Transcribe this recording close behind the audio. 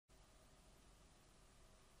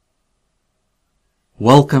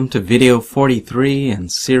Welcome to video 43 in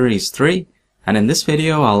series 3, and in this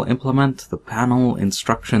video I'll implement the panel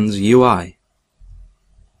instructions UI.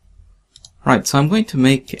 Right, so I'm going to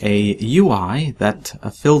make a UI that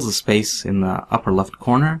fills the space in the upper left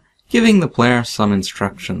corner, giving the player some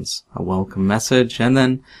instructions, a welcome message, and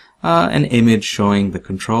then an image showing the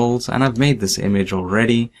controls. And I've made this image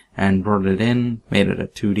already and brought it in, made it a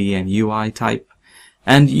 2D and UI type.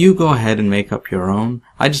 And you go ahead and make up your own.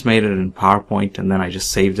 I just made it in PowerPoint and then I just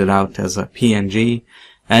saved it out as a PNG.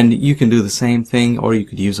 And you can do the same thing, or you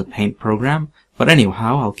could use a paint program. But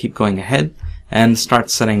anyhow, I'll keep going ahead and start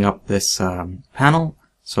setting up this panel.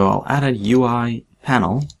 So I'll add a UI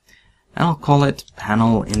panel and I'll call it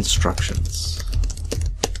panel instructions.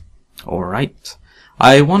 Alright.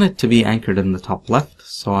 I want it to be anchored in the top left,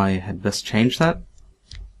 so I had best change that.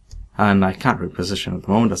 And I can't reposition at the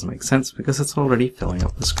moment, doesn't make sense because it's already filling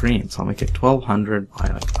up the screen. So I'll make it 1200 by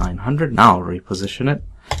like 900. Now I'll reposition it.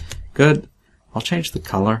 Good. I'll change the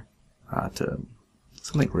color to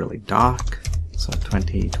something really dark. So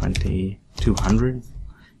 200. I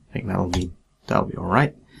think that'll be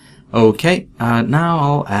alright. Okay, now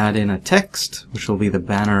I'll add in a text, which will be the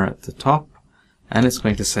banner at the top. And it's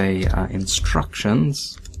going to say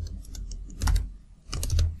instructions.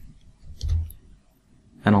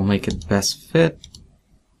 And I'll make it best fit,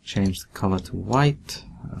 change the color to white,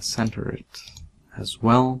 center it as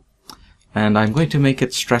well, and I'm going to make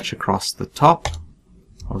it stretch across the top.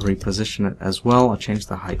 I'll reposition it as well. I'll change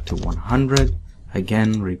the height to 100,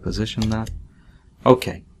 again reposition that.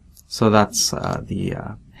 Okay, so that's the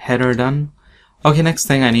header done. Okay, next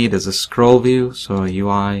thing I need is a scroll view, so a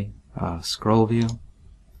UI scroll view.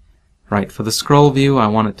 Right, for the scroll view I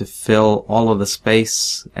want it to fill all of the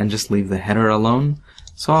space and just leave the header alone.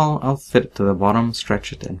 So I'll fit it to the bottom,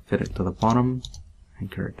 stretch it and fit it to the bottom,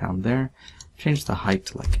 anchor it down there, change the height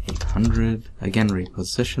to like 800, again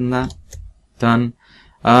reposition that, done.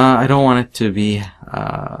 I don't want it to be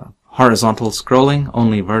horizontal scrolling,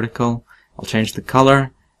 only vertical. I'll change the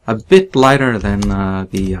color, a bit lighter than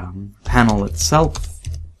the panel itself,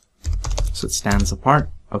 so it stands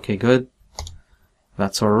apart. Okay, good.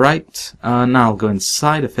 That's alright. Now I'll go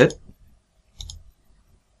inside of it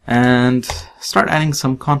and start adding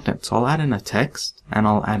some content. So I'll add in a text and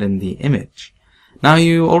I'll add in the image. Now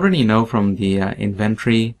you already know from the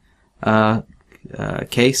inventory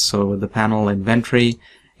case, so with the panel inventory,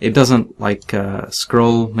 it doesn't like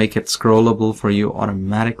make it scrollable for you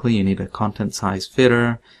automatically. You need a content size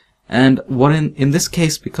fitter. And what in this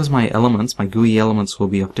case, because my GUI elements will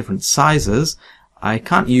be of different sizes, I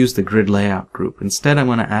can't use the grid layout group. Instead, I'm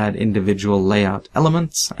going to add individual layout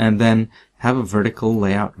elements and then have a vertical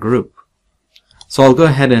layout group. So I'll go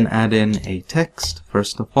ahead and add in a text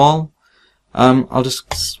first of all. I'll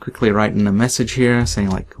just quickly write in a message here saying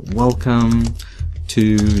like welcome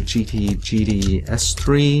to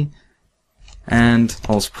GTGD-S3, and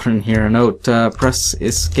I'll also put in here a note, press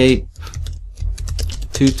escape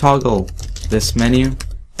to toggle this menu.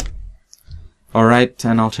 Alright,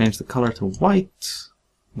 and I'll change the color to white,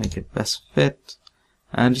 make it best fit,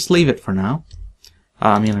 and just leave it for now.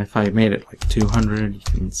 I mean, if I made it like 200, you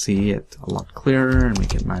can see it a lot clearer, and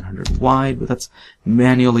make it 900 wide, but that's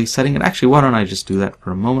manually setting it. Actually, why don't I just do that for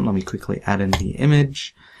a moment? Let me quickly add in the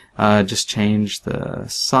image. Just change the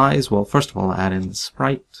size. Well, first of all, add in the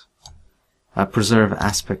sprite. Preserve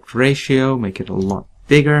aspect ratio, make it a lot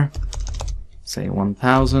bigger. Say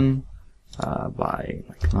 1000 by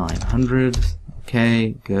like 900.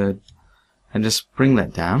 Okay, good. And just bring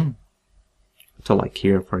that down to like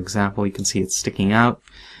here, for example. You can see it's sticking out.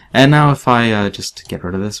 And now if I just get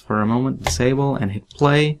rid of this for a moment, disable and hit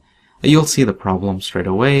play, you'll see the problem straight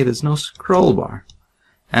away. There's no scroll bar.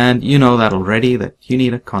 And you know that already, that you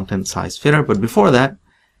need a content size fitter. But before that,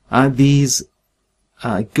 these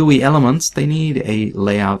GUI elements, they need a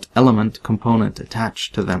layout element component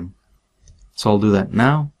attached to them. So I'll do that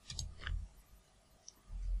now.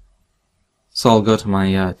 So I'll go to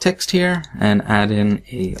my text here and add in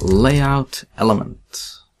a layout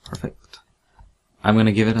element. Perfect. I'm going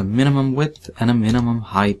to give it a minimum width and a minimum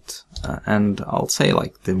height. And I'll say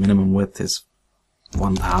like the minimum width is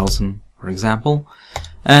 1000, for example.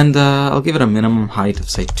 And I'll give it a minimum height of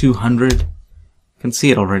say 200. You can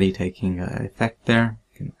see it already taking effect there.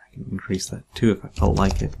 I can increase that too if I felt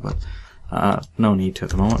like it, but no need to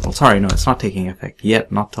at the moment. Well, sorry, no, it's not taking effect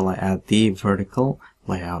yet, not till I add the vertical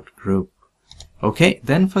layout group. Okay,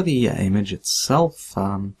 then for the image itself,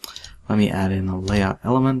 let me add in a layout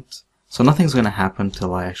element. So nothing's going to happen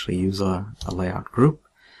till I actually use a layout group.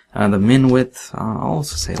 The min width, I'll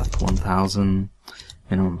also say like 1000,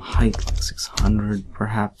 minimum height like 600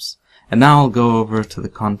 perhaps. And now I'll go over to the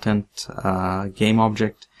content game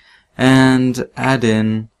object and add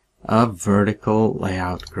in a vertical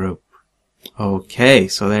layout group. Okay,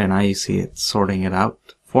 so there, now you see it sorting it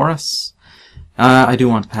out for us. I do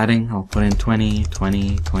want padding. I'll put in 20,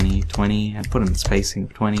 20, 20, 20, and put in spacing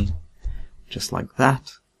of 20, just like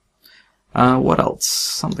that. What else?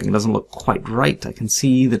 Something doesn't look quite right. I can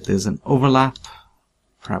see that there's an overlap.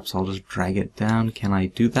 Perhaps I'll just drag it down. Can I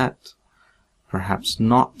do that? Perhaps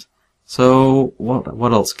not. So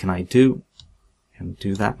what else can I do? Can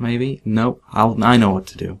do that maybe? Nope. I know what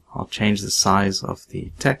to do. I'll change the size of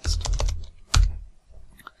the text.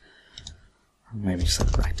 Maybe set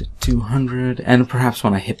it back to 200, and perhaps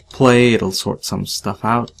when I hit play it'll sort some stuff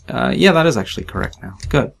out. Yeah, that is actually correct now.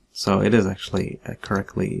 Good. So it is actually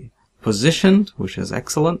correctly positioned, which is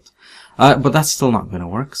excellent. But that's still not going to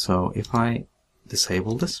work, so if I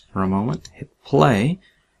disable this for a moment, hit play,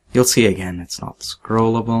 you'll see again it's not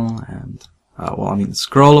scrollable, and well, I mean it's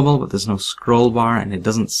scrollable, but there's no scroll bar, and it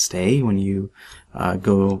doesn't stay when you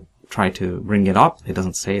go try to bring it up. It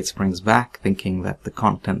doesn't say, it springs back thinking that the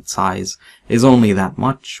content size is only that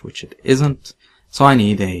much, which it isn't. So I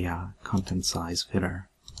need a content size fitter.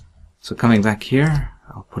 So coming back here,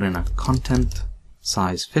 I'll put in a content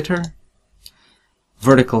size fitter.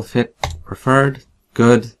 Vertical fit preferred.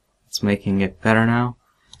 Good. It's making it better now.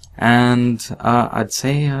 And I'd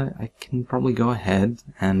say I can probably go ahead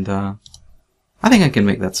and I think I can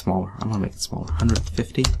make that smaller. I'm going to make it smaller.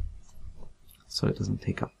 150. So it doesn't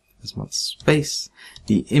take up as much space.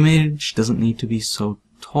 The image doesn't need to be so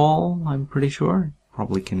tall, I'm pretty sure.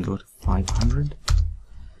 Probably can go to 500.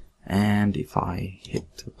 And if I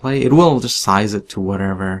hit play, it will just size it to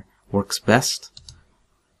whatever works best.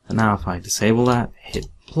 And now if I disable that, hit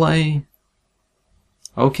play.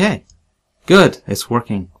 Okay, good, it's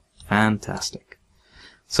working. Fantastic.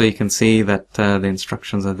 So you can see that the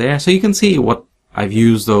instructions are there. So you can see what I've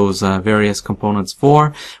used those various components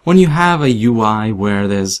for. When you have a UI where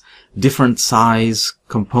there's different size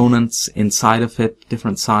components inside of it,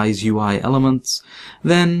 different size UI elements,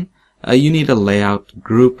 then you need a layout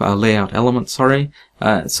group, a layout element, sorry,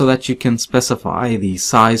 so that you can specify the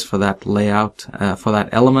size for that layout, for that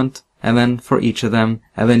element, and then for each of them,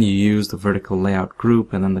 and then you use the vertical layout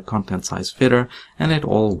group and then the content size fitter, and it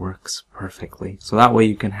all works perfectly. So that way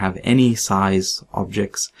you can have any size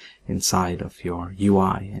objects inside of your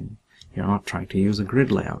UI, and you're not trying to use a grid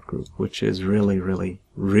layout group, which is really, really,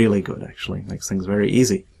 really good actually. Makes things very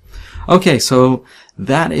easy. Okay, so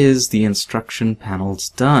that is the instruction panels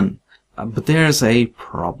done. But there's a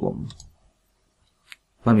problem.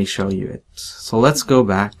 Let me show you it. So let's go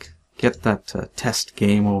back, get that test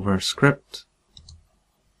game over script.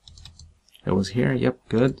 It was here, yep,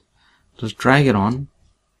 good. Just drag it on.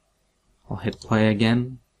 I'll hit play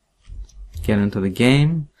again. Get into the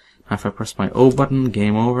game. Now if I press my O button,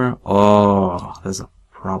 game over. Oh, there's a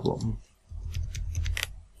problem.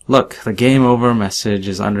 Look, the game over message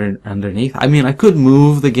is underneath. I mean, I could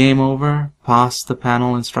move the game over past the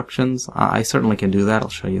panel instructions. I certainly can do that. I'll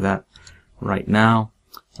show you that right now.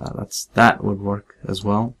 That would work as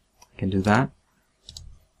well. I can do that.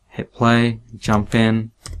 Hit play, jump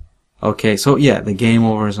in. Okay, so yeah, the game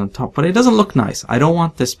over is on top, but it doesn't look nice. I don't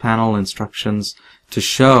want this panel instructions to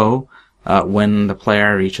show when the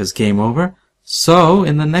player reaches game over. So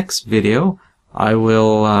in the next video, I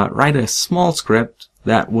will write a small script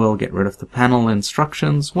that will get rid of the panel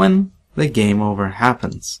instructions when the game over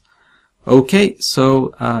happens. Okay,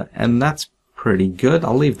 so and that's pretty good.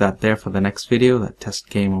 I'll leave that there for the next video, that test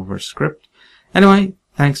game over script. Anyway,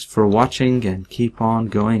 thanks for watching and keep on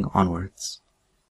going onwards.